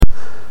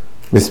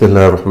بسم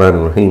اللہ الرحمن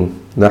الرحیم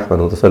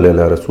نحمد صلی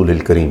اللہ رسول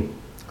الکریم۔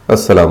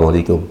 السلام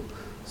علیکم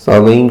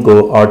سامعین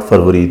کو 8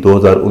 فروری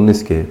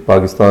 2019 کے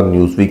پاکستان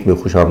نیوز ویک میں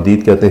خوش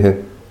آمدید کہتے ہیں۔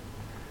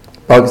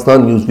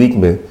 پاکستان نیوز ویک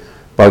میں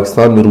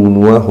پاکستان میں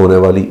رونما ہونے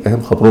والی اہم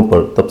خبروں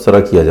پر تبصرہ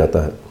کیا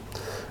جاتا ہے۔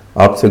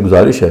 آپ سے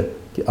گزارش ہے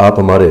کہ آپ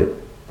ہمارے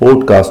پوڈ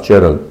کاسٹ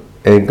چینل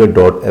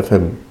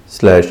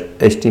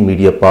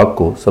anchor.fm/HTmediaPAK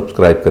کو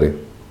سبسکرائب کریں۔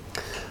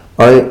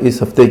 آئیں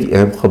اس ہفتے کی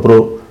اہم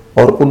خبروں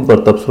اور ان پر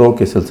تبصروں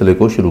کے سلسلے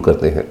کو شروع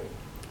کرتے ہیں۔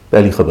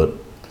 پہلی خبر،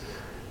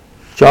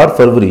 4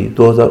 فروری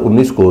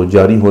 2019 کو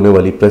جاری ہونے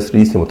والی پریس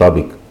ریلیز کے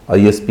مطابق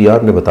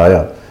ISPR نے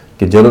بتایا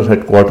کہ جنرل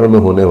ہیڈ کوارٹر میں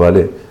ہونے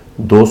والے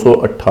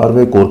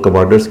 218ویں کور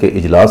کمانڈرز کے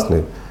اجلاس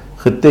نے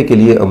خطے کے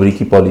لیے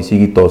امریکی پالیسی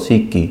کی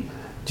توثیق کی،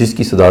 جس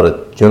کی صدارت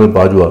general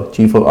Bajwa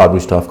chief of army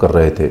staff کر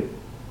رہے تھے۔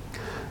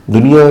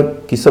 دنیا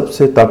کی سب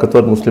سے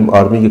طاقتور مسلم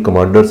آرمی کے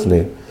کمانڈرز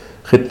نے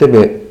خطے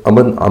میں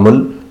امن عمل،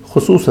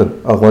 خصوصاً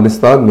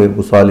افغانستان میں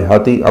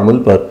مصالحاتی عمل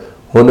پر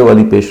ہونے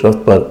والی پیش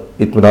رفت پر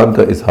اطمینان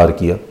کا اظہار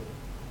کیا۔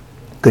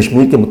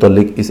 کشمیر کے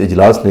متعلق اس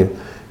اجلاس نے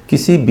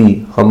کسی بھی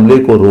حملے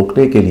کو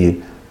روکنے کے لیے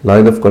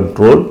line of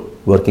control,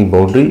 working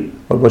boundary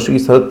اور مشرقی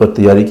سرحد پر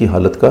تیاری کی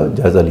حالت کا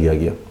جائزہ لیا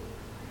گیا۔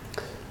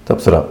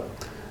 تبصرہ،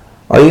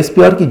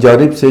 ISPR کی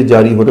جانب سے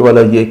جاری ہونے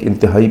والا یہ ایک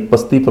انتہائی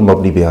پستی پر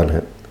مبنی بیان ہے۔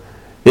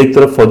 ایک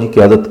طرف فوجی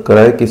قیادت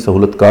کرائے کے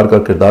سہولت کار کا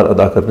کردار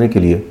ادا کرنے کے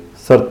لیے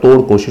سر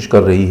توڑ کوشش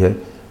کر رہی ہے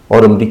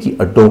اور امریکی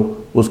اڈوں،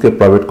 اس کے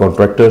پرائیویٹ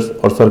کانٹریکٹرز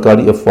اور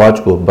سرکاری افواج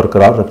کو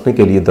برقرار رکھنے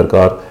کے لیے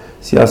درکار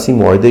سیاسی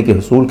معاہدے کے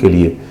حصول کے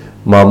لیے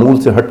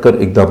معمول سے ہٹ کر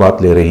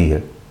اقدامات لے رہی ہے،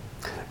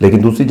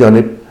 لیکن دوسری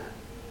جانب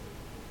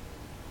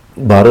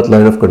Bharat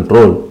line of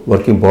control,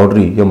 working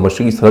boundary یا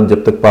مشرقی سرحد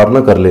جب تک پار نہ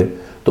کر لے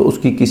تو اس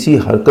کی کسی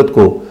حرکت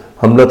کو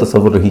حملہ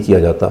تصور نہیں کیا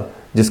جاتا،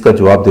 جس کا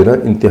جواب دینا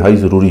انتہائی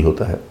ضروری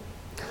ہوتا ہے۔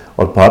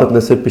 اور بھارت نے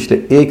صرف پچھلے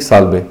 1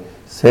 سال میں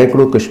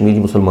سینکڑوں کشمیری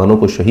مسلمانوں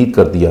کو شہید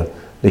کر دیا،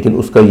 لیکن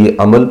اس کا یہ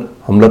عمل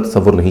حملہ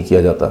تصور نہیں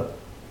کیا جاتا۔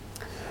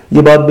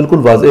 یہ بات بالکل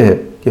واضح ہے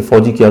کہ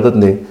فوجی قیادت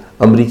نے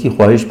امریکی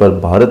خواہش پر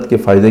بھارت کے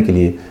فائدے کے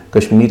لیے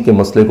کشمیر کے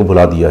مسئلے کو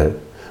بھلا دیا ہے۔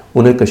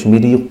 انہیں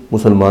کشمیری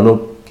مسلمانوں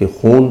کے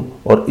خون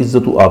اور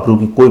عزت و آبرو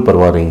کی کوئی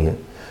پرواہ نہیں ہے،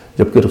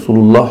 جبکہ رسول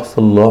اللہ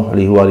صلی اللہ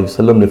علیہ وآلہ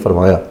وسلم نے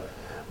فرمایا،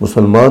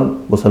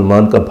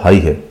 مسلمان کا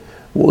بھائی ہے،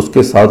 وہ اس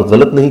کے ساتھ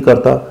غلط نہیں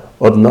کرتا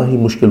اور نہ ہی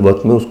مشکل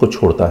وقت میں اس کو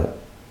چھوڑتا ہے۔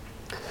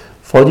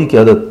 فوجی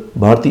قیادت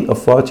بھارتی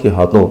افواج کے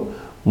ہاتھوں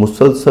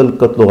مسلسل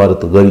قتل و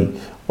غارت گری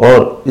اور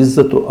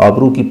عزت و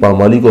آبرو کی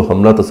پامالی کو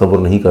حملہ تصور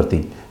نہیں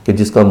کرتی کہ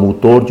جس کا منہ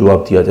توڑ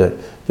جواب دیا جائے،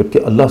 جبکہ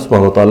اللہ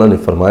سبحانہ وتعالیٰ نے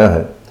فرمایا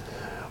ہے،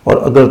 اور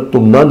اگر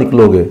تم نہ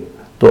نکلو گے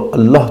تو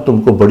اللہ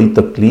تم کو بڑی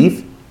تکلیف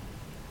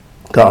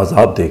کا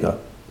عذاب دے گا۔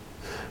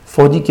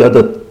 فوجی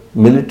قیادت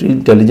ملٹری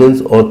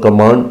انٹیلیجنس اور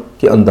کمانڈ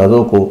کے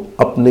اندازوں کو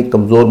اپنے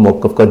کمزور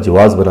موقف کا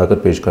جواز بنا کر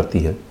پیش کرتی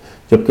ہے،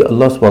 جبکہ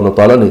اللہ سبحانہ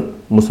وتعالیٰ نے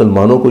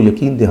مسلمانوں کو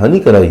یقین دہانی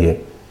کرائی ہے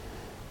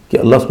کہ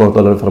اللہ سبحانہ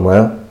وتعالیٰ نے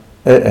فرمایا،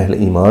 اے اہل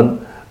ایمان،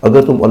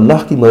 اگر تم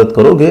اللہ کی مدد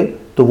کرو گے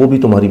تو وہ بھی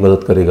تمہاری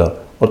مدد کرے گا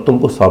اور تم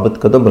کو ثابت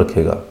قدم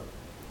رکھے گا۔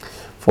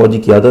 فوجی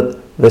قیادت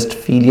ویسٹ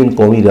فیلین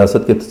قومی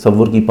ریاست کے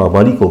تصور کی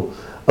پامالی کو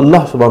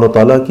اللہ سبحانہ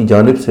وتعالیٰ کی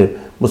جانب سے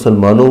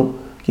مسلمانوں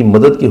کی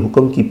مدد کے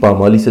حکم کی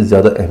پامالی سے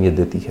زیادہ اہمیت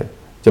دیتی ہے،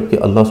 جبکہ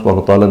اللہ سبحانہ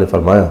وتعالیٰ نے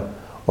فرمایا،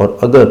 اور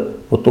اگر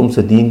وہ تم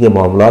سے دین کے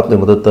معاملات میں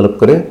مدد طلب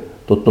کریں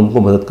تو تم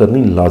کو مدد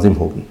کرنی لازم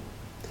ہوگی۔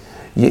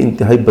 یہ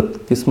انتہائی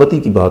بدقسمتی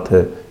کی بات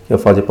ہے کہ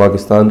افواج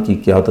پاکستان کی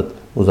قیادت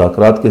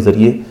مذاکرات کے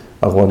ذریعے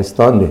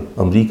افغانستان میں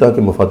امریکہ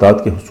کے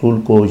مفادات کے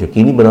حصول کو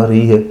یقینی بنا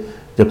رہی ہے،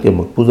 جبکہ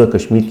مقبوضہ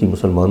کشمیر کی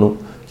مسلمانوں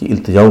کی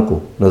التجاؤں کو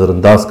نظر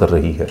انداز کر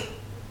رہی ہے۔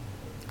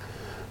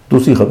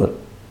 دوسری خبر،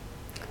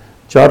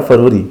 4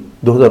 فروری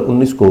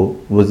 2019 کو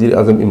وزیر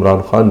اعظم عمران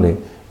خان نے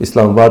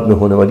اسلام آباد میں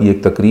ہونے والی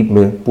ایک تقریب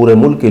میں پورے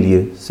ملک کے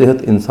لیے صحت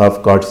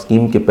انصاف کارڈ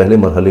اسکیم کے پہلے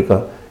مرحلے کا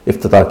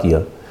افتتاح کیا،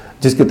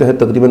 جس کے تحت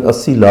تقریباً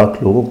 80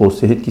 لاکھ لوگوں کو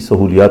صحت کی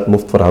سہولیات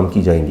مفت فراہم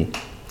کی جائیں گی۔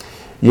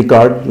 یہ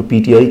کارڈ، جو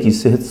PTI کی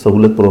صحت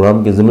سہولت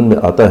پروگرام کے ضمن میں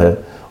آتا ہے،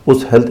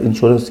 اس ہیلتھ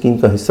انشورنس اسکیم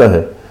کا حصہ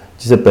ہے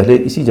جسے پہلے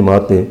اسی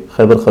جماعت نے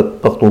خیبر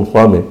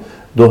پختونخوا میں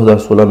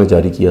 2016 میں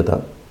جاری کیا تھا۔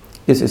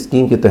 اس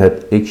اسکیم کے تحت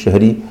ایک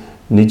شہری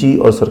نجی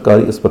اور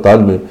سرکاری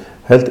اسپتال میں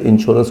ہیلتھ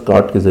انشورنس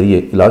کارڈ کے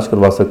ذریعے علاج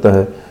کروا سکتا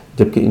ہے،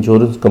 جبکہ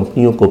انشورنس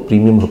کمپنیوں کو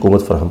پریمیم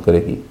حکومت فراہم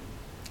کرے گی۔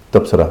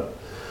 تبصرہ،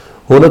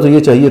 ہونا تو یہ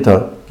چاہیے تھا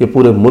کہ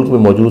پورے ملک میں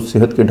موجود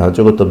صحت کے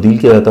ڈھانچے کو تبدیل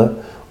کیا جاتا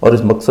اور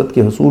اس مقصد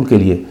کے حصول کے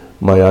لیے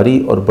معیاری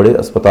اور بڑے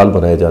اسپتال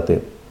بنائے جاتے،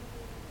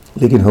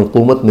 لیکن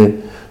حکومت نے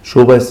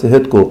شعبہ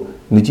صحت کو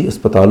نجی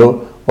اسپتالوں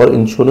اور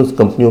انشورنس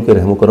کمپنیوں کے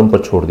رحم و کرم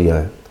پر چھوڑ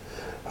دیا ہے۔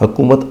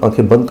 حکومت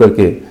آنکھیں بند کر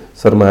کے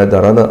سرمایہ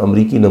دارانہ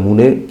امریکی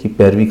نمونے کی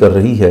پیروی کر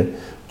رہی ہے،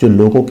 جو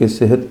لوگوں کے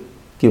صحت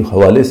کے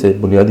حوالے سے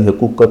بنیادی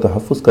حقوق کا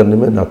تحفظ کرنے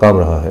میں ناکام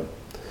رہا ہے۔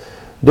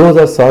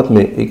 2007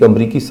 میں ایک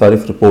امریکی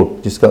صارف رپورٹ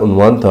جس کا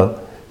عنوان تھا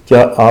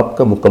کیا آپ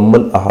کا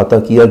مکمل احاطہ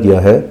کیا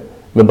گیا ہے،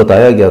 میں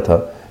بتایا گیا تھا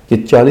کہ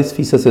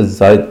 40% سے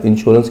زائد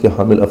انشورنس کے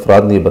حامل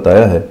افراد نے یہ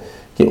بتایا ہے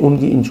کہ ان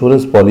کی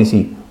انشورنس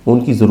پالیسی ان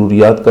کی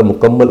ضروریات کا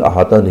مکمل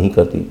احاطہ نہیں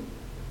کرتی۔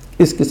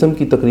 اس قسم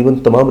کی تقریباً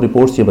تمام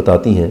رپورٹس یہ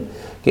بتاتی ہیں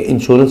کہ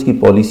انشورنس کی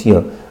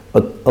پالیسیاں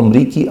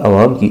امریکی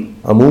عوام کی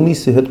عمومی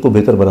صحت کو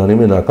بہتر بنانے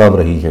میں ناکام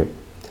رہی ہیں۔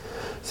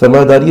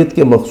 سرمایہ داریت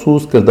کے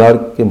مخصوص کردار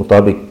کے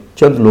مطابق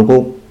چند لوگوں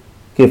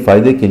کے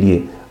فائدے کے لیے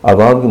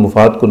عوام کے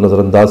مفاد کو نظر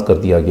انداز کر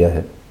دیا گیا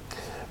ہے۔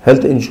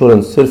 ہیلتھ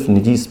انشورنس صرف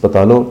نجی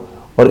اسپتالوں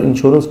اور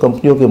انشورنس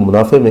کمپنیوں کے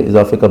منافع میں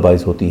اضافے کا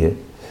باعث ہوتی ہے۔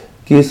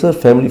 کیسر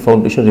فیملی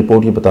فاؤنڈیشن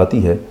رپورٹ یہ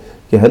بتاتی ہے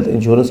کہ ہیلتھ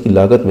انشورنس کی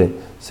لاگت میں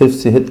صرف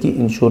صحت کی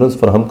انشورنس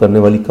فراہم کرنے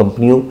والی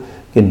کمپنیوں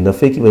کے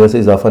نفع کی وجہ سے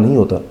اضافہ نہیں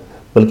ہوتا،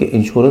 بلکہ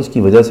انشورنس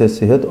کی وجہ سے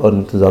صحت اور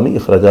انتظامی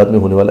اخراجات میں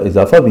ہونے والا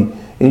اضافہ بھی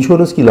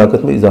انشورنس کی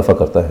لاگت میں اضافہ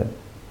کرتا ہے۔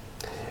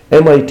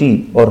 MIT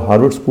اور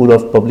Harvard school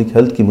of public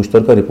health کی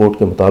مشترکہ رپورٹ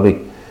کے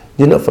مطابق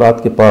جن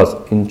افراد کے پاس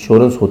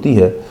انشورنس ہوتی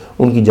ہے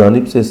ان کی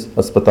جانب سے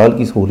اسپتال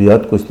کی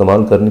سہولیات کو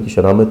استعمال کرنے کی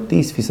شرح میں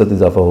 30%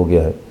 اضافہ ہو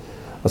گیا ہے۔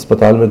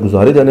 اسپتال میں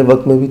گزارے جانے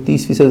وقت میں بھی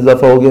 30%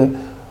 اضافہ ہو گیا ہے،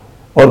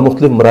 اور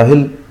مختلف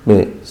مراحل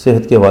میں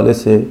صحت کے حوالے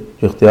سے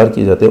جو اختیار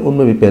کیے جاتے ہیں ان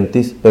میں بھی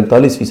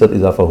 45%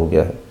 اضافہ ہو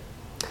گیا ہے۔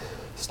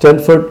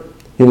 اسٹینفورڈ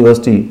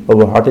یونیورسٹی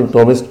اور ہارٹنگ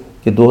ٹامسٹ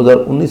کے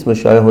 2019 میں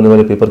شائع ہونے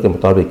والے پیپر کے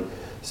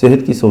مطابق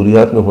صحت کی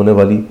سہولیات میں ہونے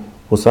والی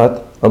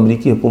وسعت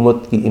امریکی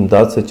حکومت کی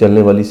امداد سے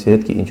چلنے والی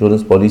صحت کی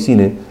انشورنس پالیسی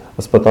نے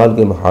اسپتال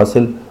کے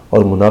محاصل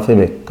اور منافع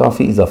میں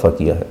کافی اضافہ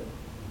کیا ہے۔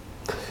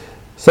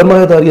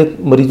 سرمایہ داریت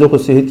مریضوں کو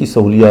صحت کی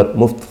سہولیات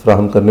مفت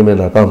فراہم کرنے میں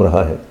ناکام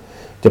رہا ہے،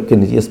 جبکہ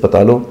نجی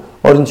اسپتالوں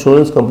اور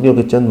انشورنس کمپنیوں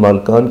کے چند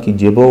مالکان کی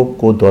جیبوں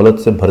کو دولت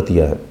سے بھر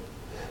دیا ہے۔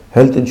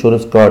 ہیلتھ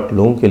انشورنس کارڈ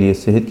لوگوں کے لیے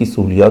صحت کی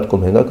سہولیات کو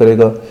مہنگا کرے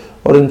گا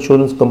اور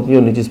انشورنس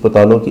کمپنیوں نجی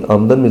اسپتالوں کی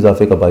آمدن میں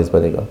اضافے کا باعث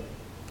بنے گا۔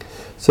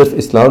 صرف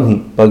اسلام ہی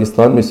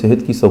پاکستان میں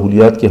صحت کی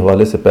سہولیات کے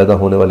حوالے سے پیدا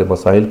ہونے والے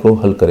مسائل کو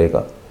حل کرے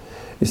گا۔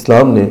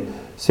 اسلام نے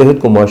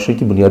صحت کو معاشرے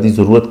کی بنیادی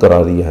ضرورت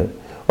قرار دیا ہے،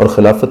 اور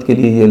خلافت کے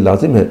لیے یہ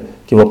لازم ہے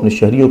کہ وہ اپنے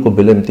شہریوں کو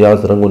بلا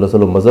امتیاز رنگ و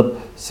نسل و مذہب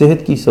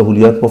صحت کی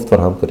سہولیات مفت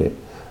فراہم کرے۔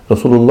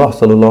 رسول اللہ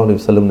صلی اللہ علیہ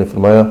وسلم نے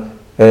فرمایا،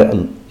 اے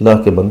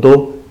اللہ کے بندو،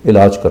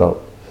 علاج کراؤ۔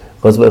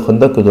 غزوہ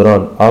خندق کے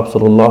دوران آپ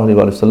صلی اللہ علیہ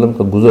وسلم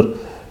کا گزر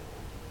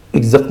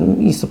ایک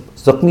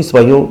زخمی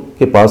سپاہیوں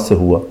کے پاس سے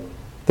ہوا،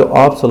 تو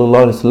آپ صلی اللہ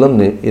علیہ وسلم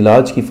نے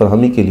علاج کی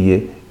فراہمی کے لیے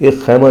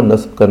ایک خیمہ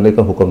نصب کرنے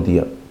کا حکم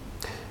دیا۔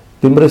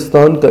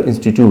 بیمارستان کا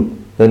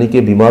انسٹیٹیوٹ یعنی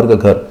کہ بیمار کا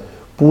گھر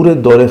پورے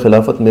دور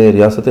خلافت میں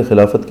ریاست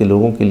خلافت کے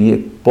لوگوں کے لیے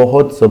ایک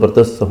بہت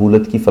زبردست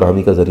سہولت کی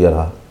فراہمی کا ذریعہ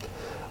رہا۔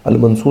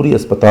 المنصوری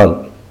اسپتال،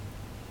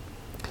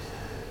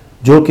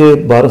 جو کہ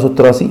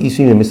 1283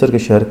 عیسوی میں مصر کے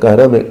شہر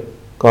قاہرہ میں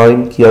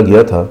قائم کیا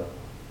گیا تھا،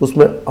 اس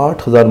میں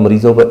 8000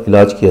 مریضوں کا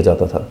علاج کیا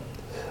جاتا تھا۔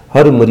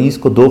 ہر مریض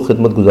کو 2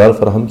 خدمت گزار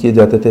فراہم کیے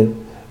جاتے تھے۔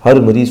 ہر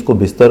مریض کو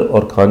بستر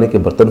اور کھانے کے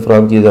برتن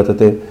فراہم کیے جاتے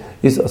تھے۔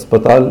 اس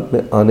اسپتال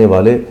میں آنے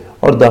والے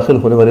اور داخل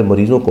ہونے والے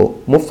مریضوں کو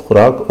مفت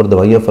خوراک اور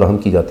دوائیاں فراہم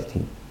کی جاتی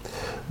تھیں۔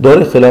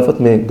 دور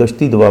خلافت میں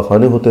گشتی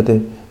دواخانے ہوتے تھے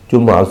جو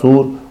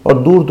معذور اور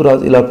دور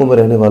دراز علاقوں میں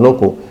رہنے والوں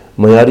کو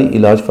معیاری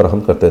علاج فراہم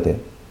کرتے تھے۔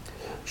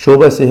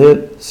 شعبہ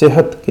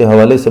صحت کے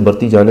حوالے سے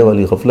برتی جانے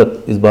والی غفلت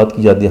اس بات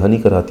کی یاد دہانی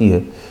کراتی ہے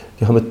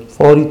کہ ہمیں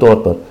فوری طور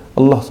پر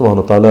اللہ سبحانہ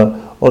وتعالیٰ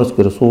اور اس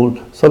کے رسول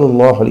صلی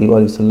اللہ علیہ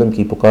وآلہ وسلم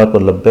کی پکار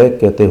پر لبیک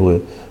کہتے ہوئے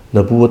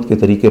نبوت کے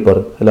طریقے پر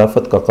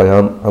خلافت کا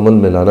قیام عمل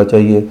میں لانا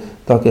چاہیے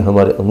تاکہ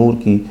ہمارے امور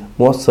کی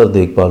مؤثر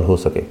دیکھ بھال ہو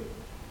سکے۔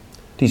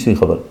 تیسری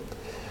خبر،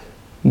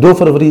 2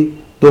 فروری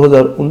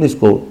 2019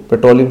 کو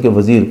پیٹرولیم کے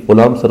وزیر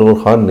غلام سرور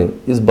خان نے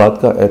اس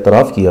بات کا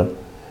اعتراف کیا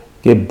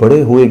کہ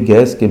بڑھے ہوئے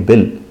گیس کے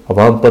بل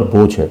عوام پر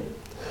بوجھ ہیں۔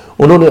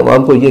 انہوں نے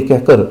عوام کو یہ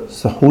کہہ کر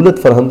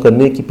سہولت فراہم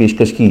کرنے کی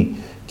پیشکش کی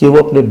کہ وہ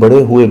اپنے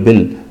بڑھے ہوئے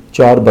بل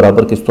 4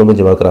 برابر قسطوں میں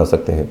جمع کرا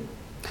سکتے ہیں۔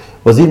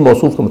 وزیر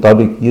موصوف کے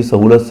مطابق یہ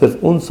سہولت صرف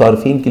ان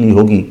صارفین کے لیے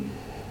ہوگی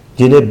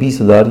جنہیں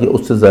 20,000 یا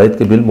اس سے زائد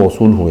کے بل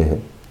موصول ہوئے ہیں۔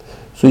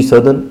 سوئی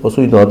سدرن اور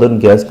سوئی ناردرن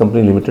گیس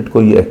کمپنی لمیٹڈ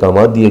کو یہ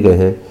احکامات دیے گئے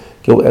ہیں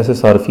کہ وہ ایسے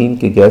صارفین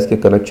کے گیس کے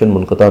کنیکشن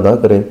منقطع نہ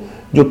کریں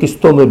جو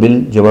قسطوں میں بل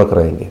جمع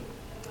کرائیں گے۔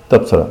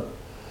 تبصرہ،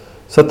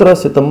 17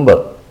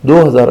 ستمبر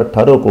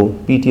 2018 کو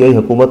PTI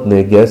حکومت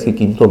نے گیس کی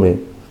قیمتوں میں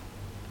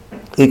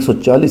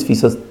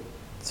 140%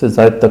 سے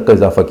زائد تک کا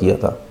اضافہ کیا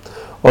تھا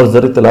اور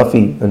زر تلافی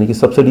یعنی کہ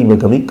سبسڈی میں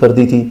کمی کر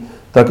دی تھی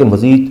تاکہ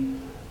مزید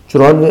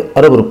 94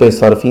 ارب روپے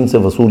صارفین سے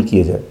وصول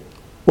کیے جائیں۔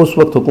 اس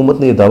وقت حکومت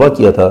نے یہ دعویٰ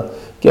کیا تھا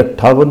کہ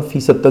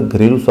 58% تک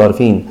گھریلو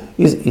صارفین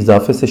اس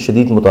اضافے سے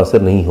شدید متاثر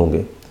نہیں ہوں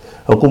گے۔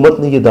 حکومت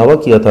نے یہ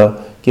دعویٰ کیا تھا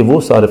کہ وہ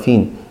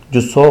صارفین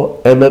جو 100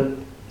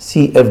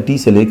 MMCFD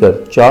سے لے کر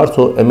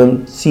 400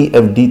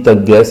 MMCFD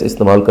تک گیس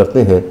استعمال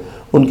کرتے ہیں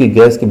ان کے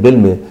گیس کے بل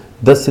میں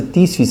 10 سے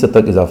 30%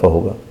 تک اضافہ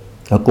ہوگا۔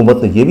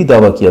 حکومت نے یہ بھی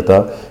دعویٰ کیا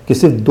تھا کہ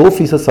صرف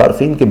 2%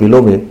 صارفین کے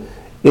بلوں میں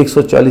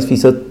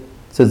 140%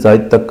 سے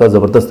زائد تک کا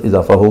زبردست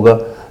اضافہ ہوگا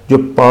جو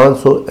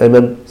 500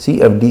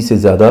 MMCFD سے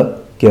زیادہ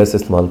گیس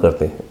استعمال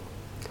کرتے ہیں۔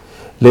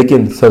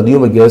 لیکن سردیوں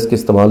میں گیس کے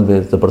استعمال میں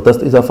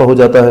زبردست اضافہ ہو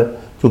جاتا ہے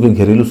کیونکہ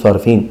گھریلو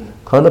صارفین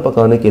کھانا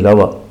پکانے کے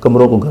علاوہ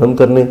کمروں کو گرم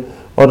کرنے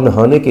اور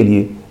نہانے کے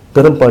لیے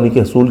گرم پانی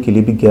کے حصول کے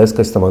لیے بھی گیس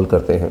کا استعمال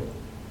کرتے ہیں۔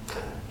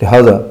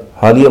 لہٰذا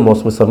حالیہ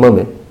موسم سرما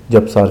میں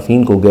جب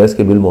صارفین کو گیس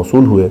کے بل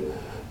موصول ہوئے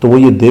تو وہ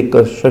یہ دیکھ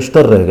کر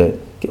ششدر رہ گئے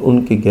کہ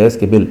ان کے گیس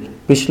کے بل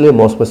پچھلے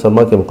موسم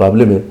سرما کے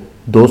مقابلے میں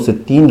 2 سے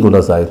 3 گنا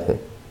زائد ہیں۔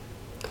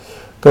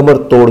 کمر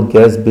توڑ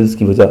گیس بلز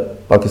کی وجہ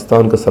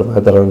پاکستان کا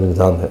سرمایہ دارانہ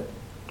نظام ہے۔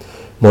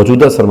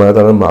 موجودہ سرمایہ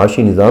دارانہ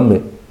معاشی نظام میں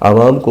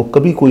عوام کو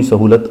کبھی کوئی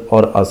سہولت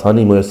اور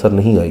آسانی میسر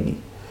نہیں آئے گی۔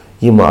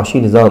 یہ معاشی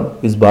نظام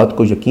اس بات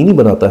کو یقینی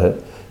بناتا ہے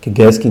کہ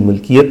گیس کی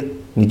ملکیت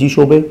نجی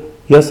شعبے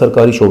یا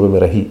سرکاری شعبے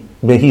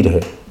میں ہی رہے۔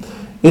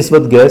 اس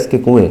وقت گیس کے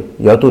کنویں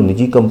یا تو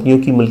نجی کمپنیوں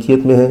کی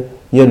ملکیت میں ہیں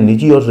یا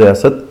نجی اور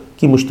ریاست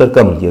کی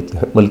مشترکہ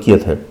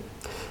ملکیت ہے۔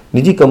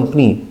 نجی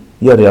کمپنی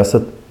یا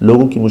ریاست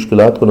لوگوں کی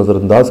مشکلات کو نظر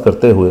انداز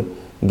کرتے ہوئے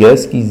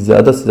گیس کی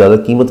زیادہ سے زیادہ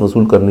قیمت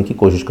وصول کرنے کی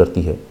کوشش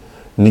کرتی ہے۔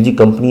 نجی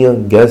کمپنیاں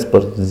گیس پر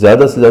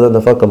زیادہ سے زیادہ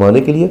نفع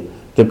کمانے کے لیے،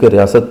 جبکہ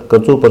ریاست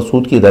قرضوں پر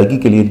سود کی ادائیگی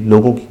کے لیے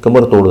لوگوں کی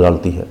کمر توڑ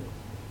ڈالتی ہے۔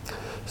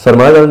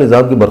 سرمایہ دار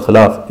نظام کے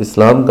برخلاف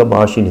اسلام کا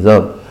معاشی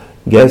نظام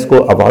گیس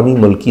کو عوامی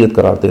ملکیت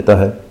قرار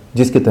دیتا ہے،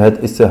 جس کے تحت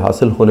اس سے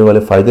حاصل ہونے والے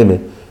فائدے میں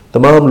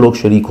تمام لوگ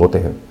شریک ہوتے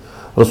ہیں۔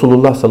 رسول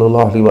اللہ صلی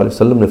اللہ علیہ وآلہ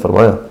وسلم نے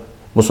فرمایا،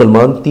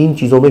 مسلمان 3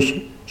 چیزوں میں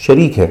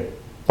شریک ہیں: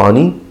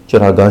 پانی،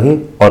 چراگاہیں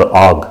اور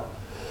آگ۔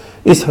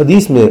 اس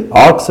حدیث میں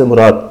آگ سے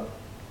مراد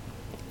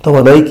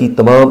توانائی کی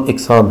تمام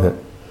اقسام ہیں۔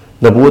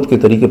 نبوت کے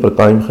طریقے پر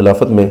قائم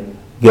خلافت میں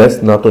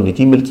گیس نہ تو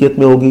نجی ملکیت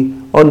میں ہوگی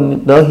اور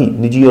نہ ہی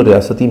نجی اور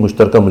ریاستی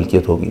مشترکہ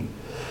ملکیت ہوگی۔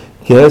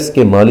 گیس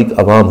کے مالک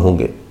عوام ہوں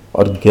گے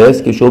اور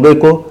گیس کے شعبے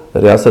کو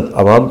ریاست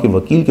عوام کے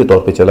وکیل کے طور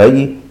پہ چلائے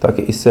گی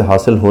تاکہ اس سے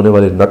حاصل ہونے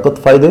والے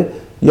نقد فائدے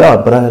یا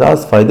براہ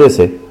راست فائدے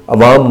سے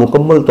عوام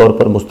مکمل طور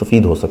پر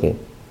مستفید ہو سکیں۔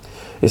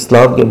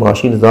 اسلام کے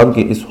معاشی نظام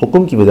کے اس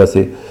حکم کی وجہ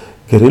سے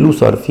گھریلو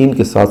صارفین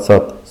کے ساتھ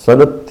ساتھ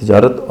صنعت،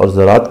 تجارت اور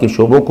زراعت کے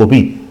شعبوں کو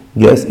بھی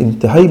گیس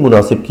انتہائی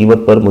مناسب قیمت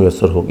پر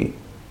میسر ہوگی۔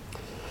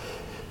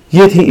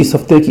 یہ تھی اس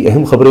ہفتے کی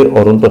اہم خبریں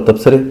اور ان پر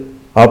تبصرے۔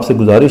 آپ سے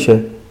گزارش ہے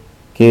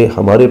کہ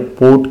ہمارے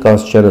پوڈ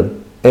کاسٹ چینل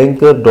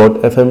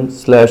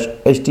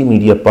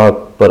anchor.fm/HTmediaPAK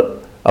پر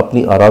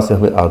اپنی آراء سے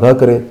ہمیں آگاہ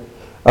کریں۔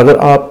 اگر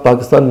آپ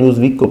پاکستان نیوز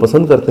ویک کو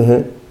پسند کرتے ہیں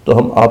تو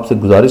ہم آپ سے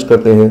گزارش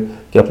کرتے ہیں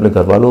کہ اپنے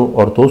گھر والوں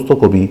اور دوستوں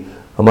کو بھی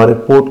ہمارے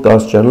پوڈ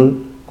کاسٹ چینل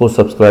کو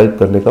سبسکرائب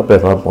کرنے کا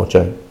پیغام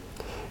پہنچائیں۔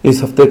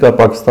 اس ہفتے کا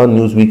پاکستان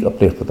نیوز ویک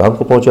اپنے اختتام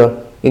کو پہنچا۔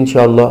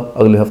 انشاءاللہ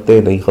اگلے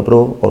ہفتے نئی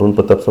خبروں اور ان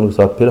پر تبصروں کے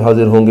ساتھ پھر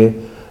حاضر ہوں گے۔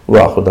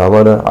 وآخر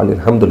دعوانا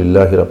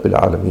الحمدللہ رب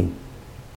العالمین۔